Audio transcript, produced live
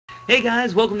Hey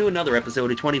guys, welcome to another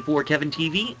episode of 24 Kevin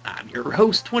TV. I'm your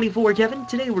host, 24 Kevin.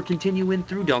 Today we're continuing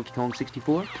through Donkey Kong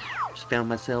 64. Just found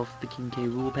myself the King K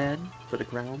rule pad for the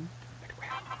crown.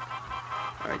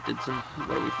 Alright, did some...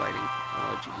 What are we fighting?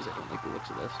 Oh jeez, I don't like the looks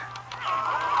of this.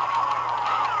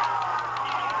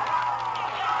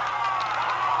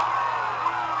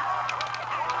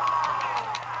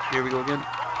 Here we go again.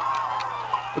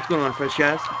 What's going on, Fresh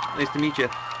Guys? Nice to meet you.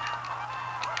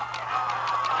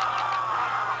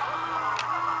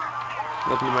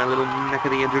 Welcome to my little neck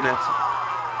of the internet.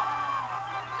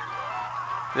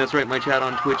 That's right, my chat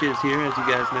on Twitch is here, as you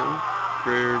guys know,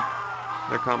 for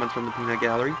their comments from the Peanut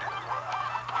Gallery.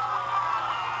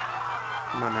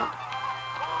 Come on now.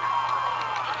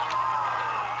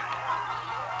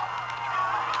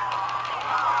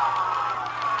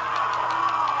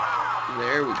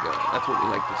 There we go. That's what we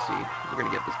like to see. We're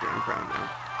gonna get this damn crown now.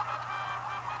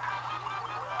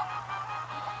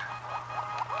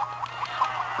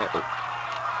 Uh-oh.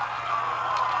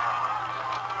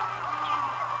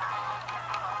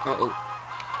 Uh-oh.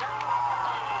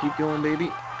 Keep going,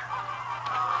 baby.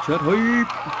 Shut hype!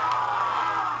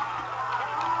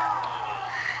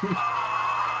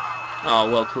 Oh,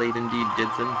 well played indeed,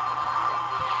 Didson.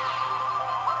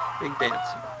 Big dance.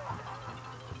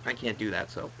 I can't do that,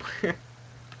 so...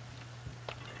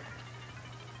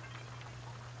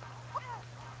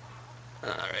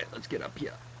 Alright, let's get up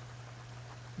here.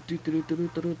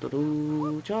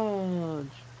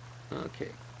 Charge!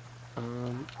 Okay.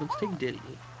 Let's take Diddy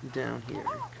down here,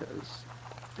 because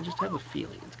I just have a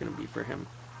feeling it's gonna be for him.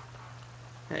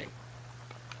 Hey.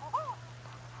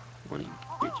 One of you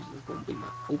bitches is gonna be my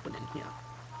opening here.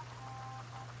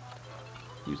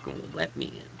 He's gonna let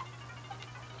me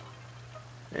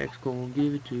in. X gonna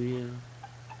give it to you.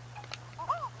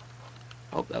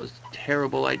 Oh, that was a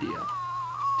terrible idea.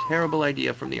 Terrible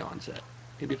idea from the onset.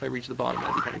 Maybe if I reach the bottom,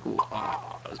 that'd be kind of cool.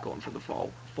 Oh, I was going for the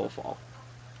full fall.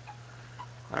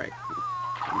 Alright.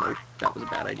 Nope, that was a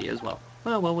bad idea as well.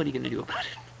 Well, what are you going to do about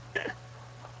it?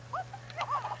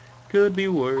 Could be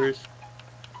worse.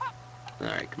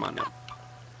 Alright, come on now.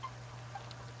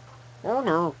 Oh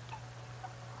no.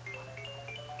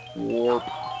 Warp.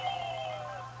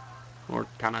 Or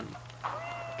cannon.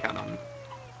 Cannon.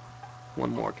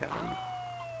 One more cannon.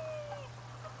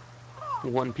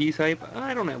 One Piece hype?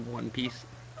 I don't have One Piece.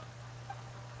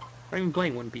 I'm not even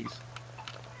playing One Piece.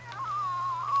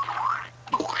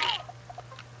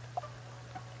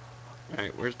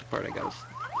 Alright, where's the part I gotta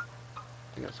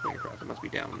swing across? It must be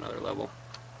down another level.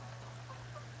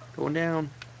 Going down.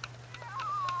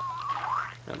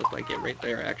 That looked like it right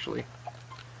there, actually.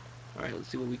 Alright, let's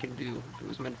see what we can do. If it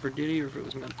was meant for Diddy or if it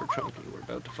was meant for Chunky. We're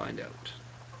about to find out.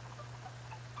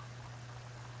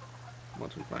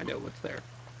 Once we find out what's there.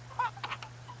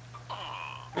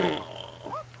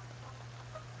 Oh.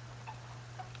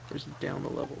 There's down the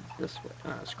level this way.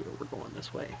 Ah, screw it, we're going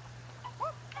this way.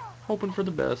 Hoping for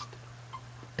the best.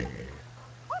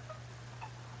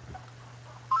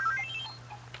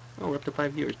 Oh, we're up to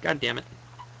 5 viewers. God damn it.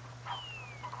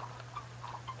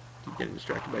 Keep getting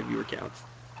distracted by viewer counts.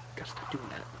 Gotta stop doing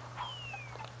that.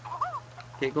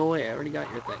 Okay, go away. I already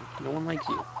got your thing. No one likes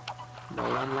you. No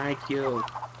one likes you.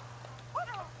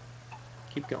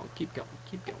 Keep going, keep going,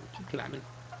 keep going, keep climbing.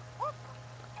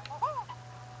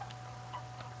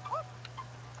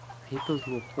 I hate those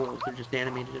little holes. They're just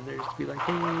animated in there just to be like,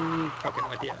 hey, fucking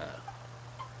with ya.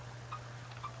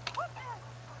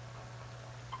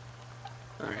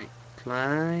 Alright.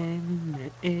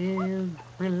 Climb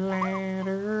every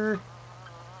ladder.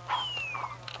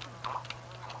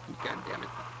 God damn it.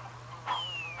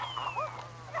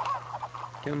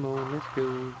 Come on, let's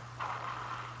go.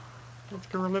 Let's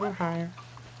go a little higher.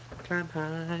 Climb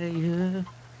higher.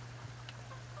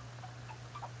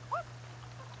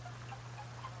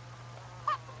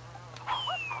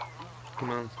 Come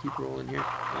on, let's keep rolling here.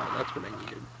 Oh, that's what I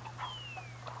needed.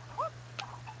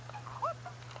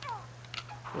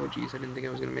 Oh jeez, I didn't think I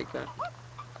was gonna make that.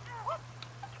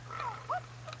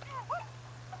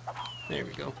 There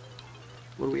we go.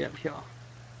 What do we have here?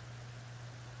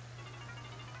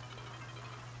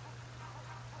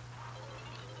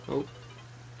 Oh.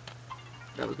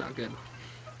 That was not good.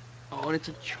 Oh, and it's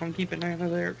a chunky banana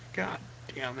there. God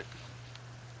damn it.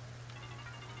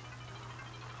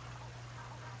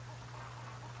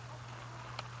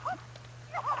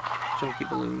 Chunky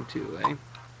balloon too, eh?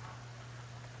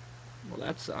 Well,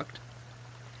 that sucked.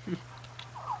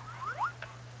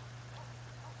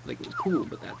 Like, it was cool,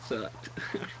 but that sucked.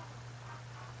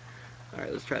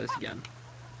 Alright, let's try this again.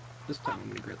 This time I'm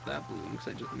gonna grip that balloon, because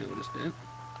I just noticed it.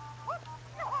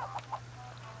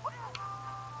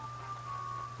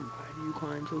 Why do you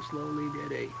climb so slowly,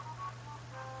 Diddy?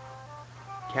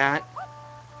 Cat?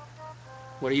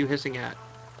 What are you hissing at?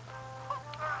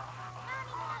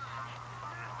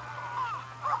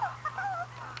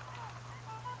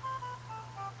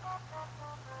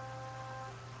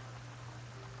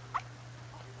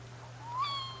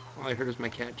 All I heard was my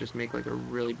cat just make like a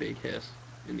really big hiss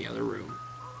in the other room.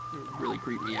 It really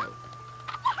creeped me out.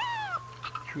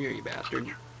 Come here, you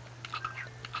bastard.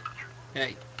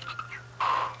 Hey.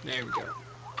 There we go.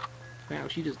 Wow,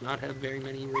 she does not have very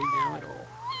many right now at all.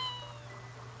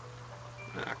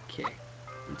 Okay.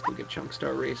 Let's go get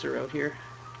Chunkstar Racer out here.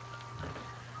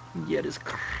 Get his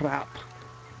crap.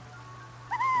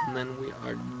 And then we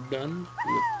are done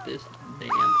with this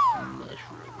damn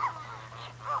mushroom.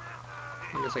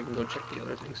 I guess I can go check the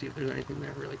other thing, see if there's anything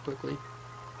there really quickly.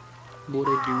 Would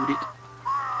I do it?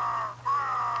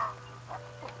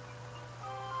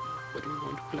 But we're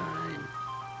going to climb.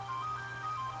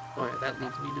 Oh yeah, that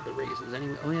leads me to the races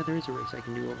anyway. Oh yeah, there is a race I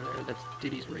can do over there. That's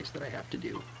Diddy's race that I have to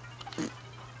do.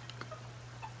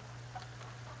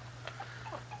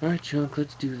 Alright, Chunk,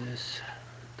 let's do this.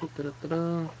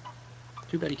 Da-da-da-da-da.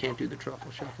 Too bad you can't do the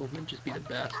truffle shuffle. It'd just be the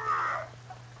best.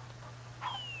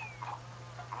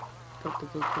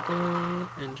 Da-da-da-da-da.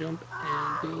 And jump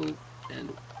and go. And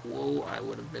whoa, I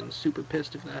would have been super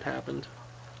pissed if that happened.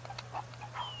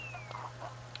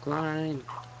 Climb.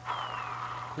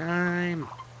 Climb.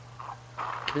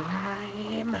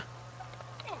 Climb.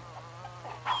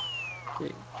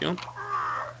 Okay, jump.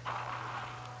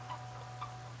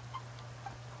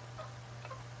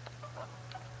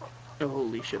 Oh,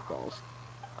 holy shit balls.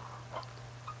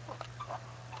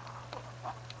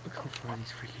 Look how far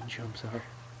these freaking jumps are.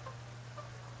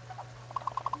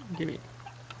 Gimme.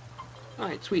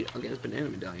 Alright, sweet. I'll get this banana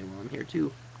medallion while I'm here,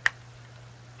 too.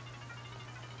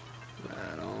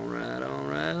 Right on, right on,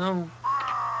 right on.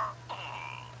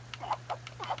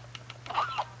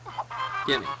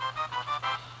 Gimme.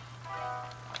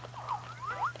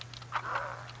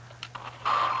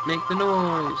 Make the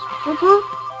noise. Whoop, whoop.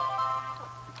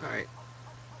 Alright.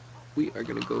 We are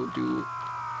gonna go do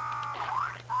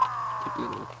a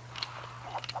little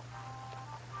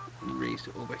race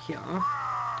over here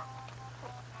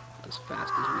as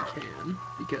fast as we can,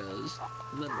 because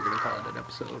then we're gonna call it an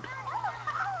episode.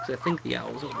 Because I think the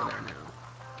owl's over there now.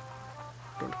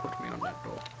 Don't quote me on that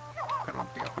though.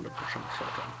 Cannot be 100%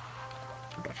 certain.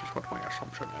 But that is what my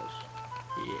assumption is.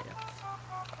 Yes.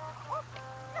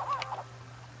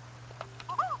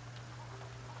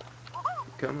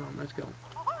 Come on, let's go.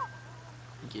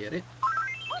 Get it.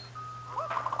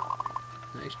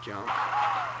 Nice jump.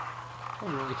 Oh,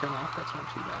 really cut off. That's not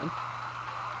too bad.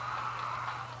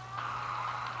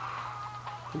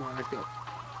 Come on, let's go.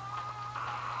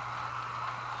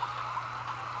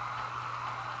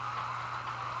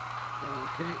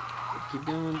 Okay, let's keep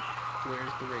going.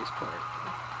 Where's the race part?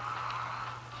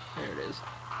 There it is.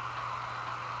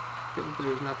 Feels like there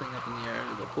was nothing up in the air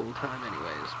the whole time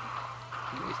anyways.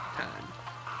 Waste of time.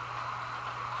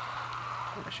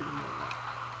 I should have known that.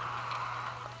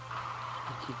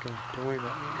 I'll keep going. Don't worry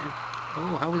about me, man.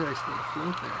 Oh, how was I still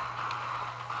afloat there?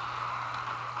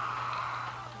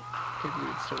 Can't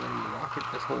believe it's still letting me rocket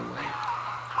this whole way.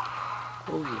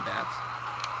 Oh, you bats.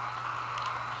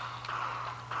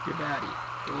 You're batty.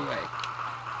 Go away.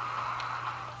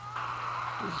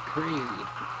 This is crazy.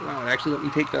 Wow, it actually let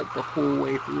me take that the whole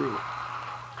way through.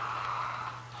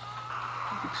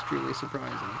 It's extremely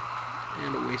surprising.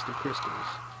 And a waste of crystals.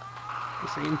 At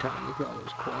the same time, look at all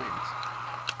those coins.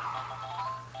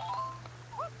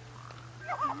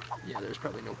 Yeah, there's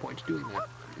probably no point to doing that.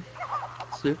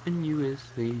 Surfing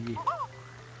USA.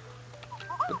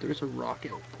 But there's a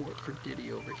rocket port for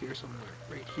Diddy over here somewhere.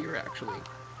 Right here, actually.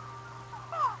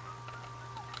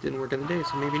 Didn't work in the day,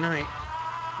 so maybe night.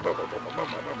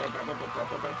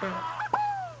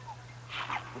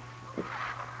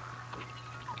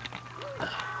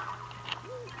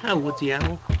 How, Woodsy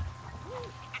Owl?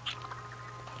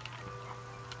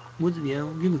 Woodsy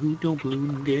Owl, give a hoot, don't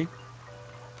pollute, okay?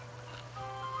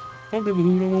 I'll give a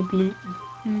hoot, I won't pollute,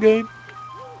 okay?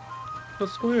 I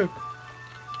swear.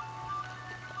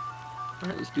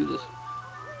 Alright, let's do this.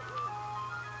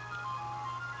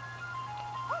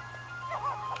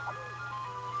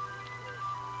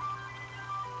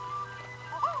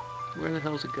 Where the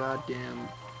hell's a goddamn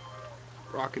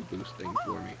rocket boost thing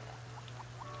for me?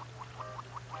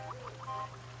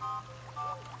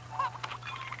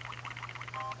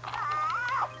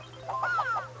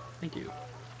 Thank you.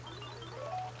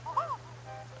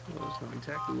 Well, that's not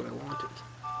exactly what I wanted.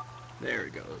 There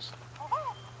it goes.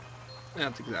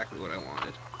 That's exactly what I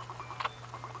wanted.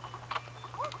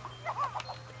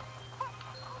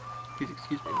 Please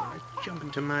excuse me when I jump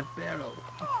into my barrel.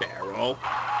 Barrel?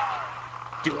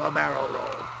 Do a barrel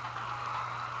roll.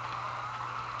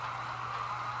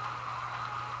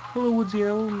 Hello, Woodsy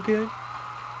Owl, okay?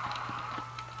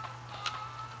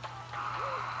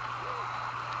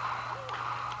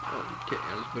 Okay,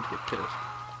 I was about to get pissed.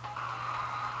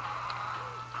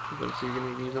 You gonna see you're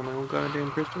gonna use all my own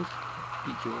goddamn crystals?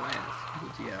 Beat your ass,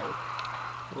 Woodsy Owl.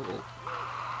 Oh.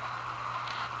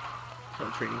 So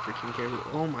I'm trading for King K. Rool.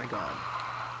 Oh my god.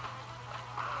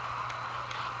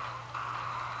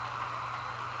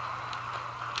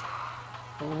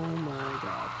 Oh my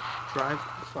god. Drive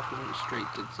fucking straight,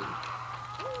 Didson.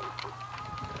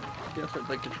 I guess I'd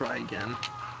like to try again.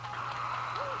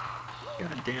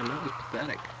 God damn, that was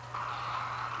pathetic.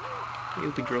 Maybe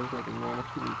if we drove like a normal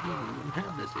fleet, we wouldn't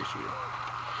have this issue.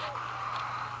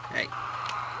 Hey,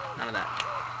 none of that.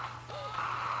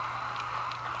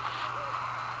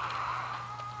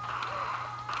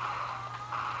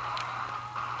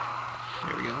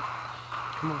 There we go.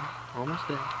 Come on, almost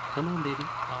there. Come on, baby.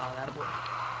 Ah, that boy.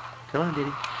 Come on,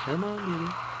 Diddy. Come on,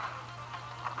 Diddy.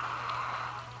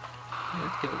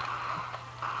 Let's go.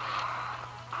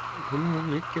 Come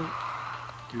on, let's go.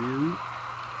 Through.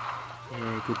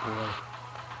 Yeah, good boy.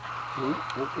 Oh,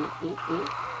 oh, oh, oh, oh.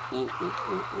 Oh, oh,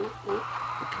 oh, oh, oh.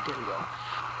 Okay, there we go.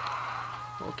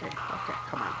 Okay, okay,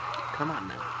 come on. Come on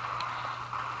now.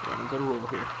 We're on a good roll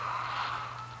here.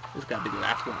 This gotta be the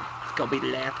last one. This gotta be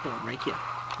the last one right here.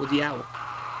 Where's the owl?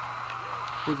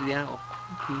 Where's the owl?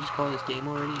 Can you just call this game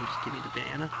already and just give me the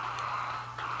banana?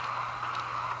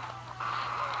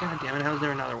 God damn it, how's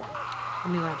there another one? How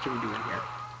many laps are we doing here?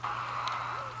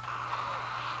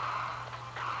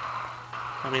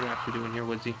 How many laps are we doing here,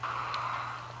 Woodsy?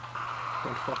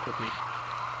 Don't fuck with me.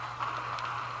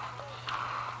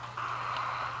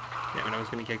 Damn it, I was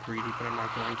gonna get greedy, but I'm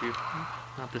not going to.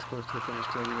 Not this close to the finish,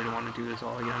 because I really don't want to do this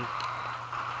all again.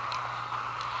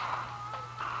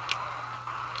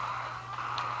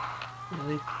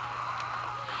 Really?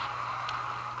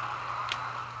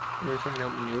 You're trying to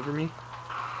outmaneuver me?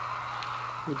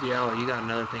 Woodsy Owl, you got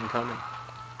another thing coming.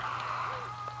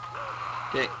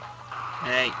 Okay.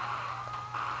 Hey.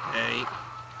 Hey.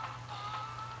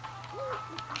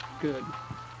 Good.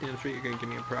 Damn straight you're gonna give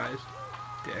me a prize,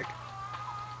 dick.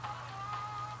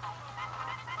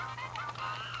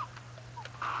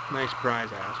 Nice prize,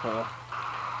 asshole.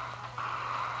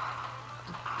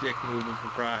 Dick moving for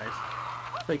prize.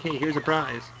 It's like, hey, here's a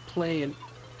prize. Play and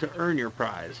to earn your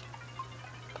prize.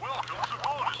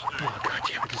 Oh god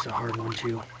damn it, this is a hard one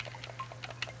too.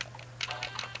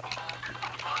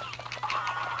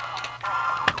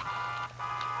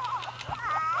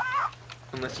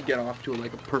 Unless you get off to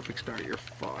like a perfect start, you're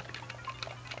fucked.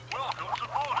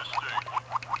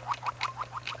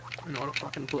 I know how to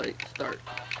fucking play. Start.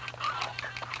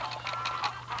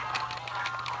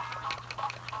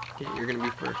 Okay, you're gonna be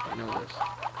first, I know this.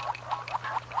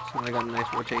 So I got a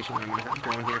nice rotation I'm gonna have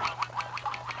going here.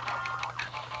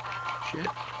 Shit.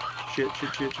 Shit,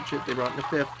 shit, shit, shit, shit. They brought in a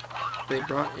fifth. They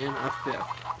brought in a fifth.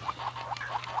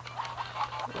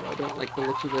 Oh, I don't like the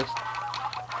looks of this.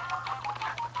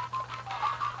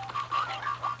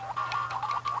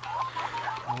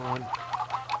 Come on.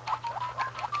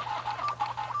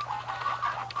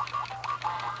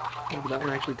 Oh, did that one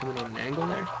actually come in on an angle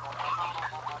there?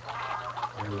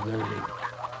 I'm learning.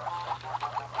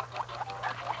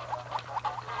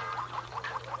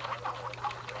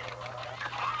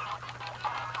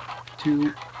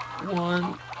 Two,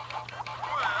 one.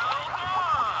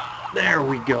 There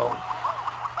we go.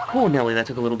 Oh, Nelly, that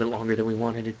took a little bit longer than we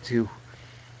wanted it to.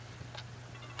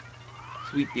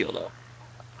 Sweet deal, though.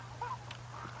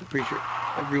 I'm pretty sure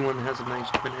everyone has a nice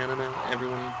banana now.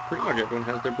 Pretty much everyone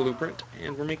has their blueprint,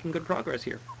 and we're making good progress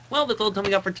here. Well, that's all the time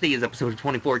we got for today's episode of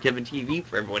 24 Kevin TV.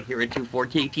 For everyone here at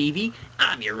 24K TV,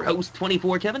 I'm your host,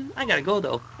 24 Kevin. I gotta go,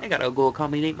 though. I gotta go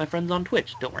accommodate my friends on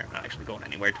Twitch. Don't worry, I'm not actually going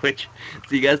anywhere, Twitch.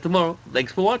 See you guys tomorrow.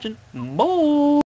 Thanks for watching. Bye!